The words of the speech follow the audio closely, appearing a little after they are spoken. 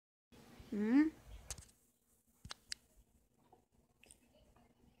Welcome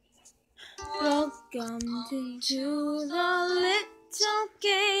to the little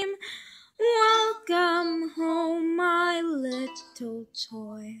game. Welcome home, my little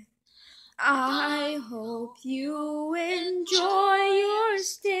toy. I hope you enjoy your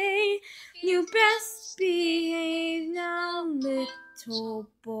stay. You best behave now, little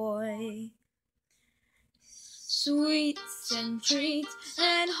boy. Sweets and treats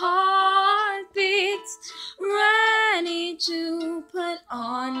and heartbeats, ready to put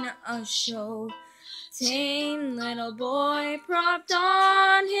on a show. Tame little boy propped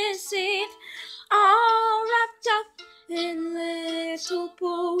on his seat, all wrapped up in little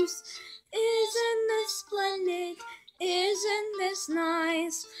bows. Isn't this splendid? Isn't this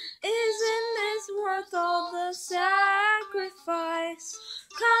nice? Isn't this worth all the sacrifice?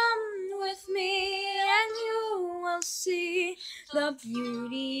 Come with me and you will see the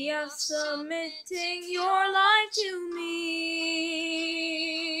beauty of submitting your life to me.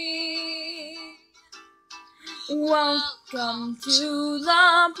 Welcome to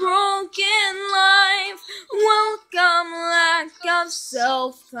the broken life. Welcome, lack of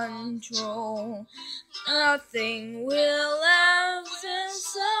self-control. Nothing will ever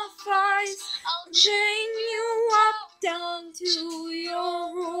suffice. I'll chain you up down to your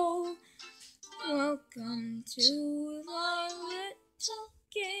hole. Welcome to the little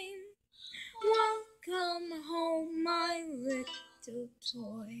game. Welcome home, my little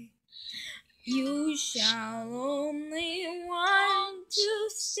toy. You shall only want to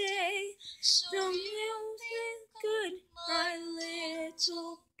stay, so you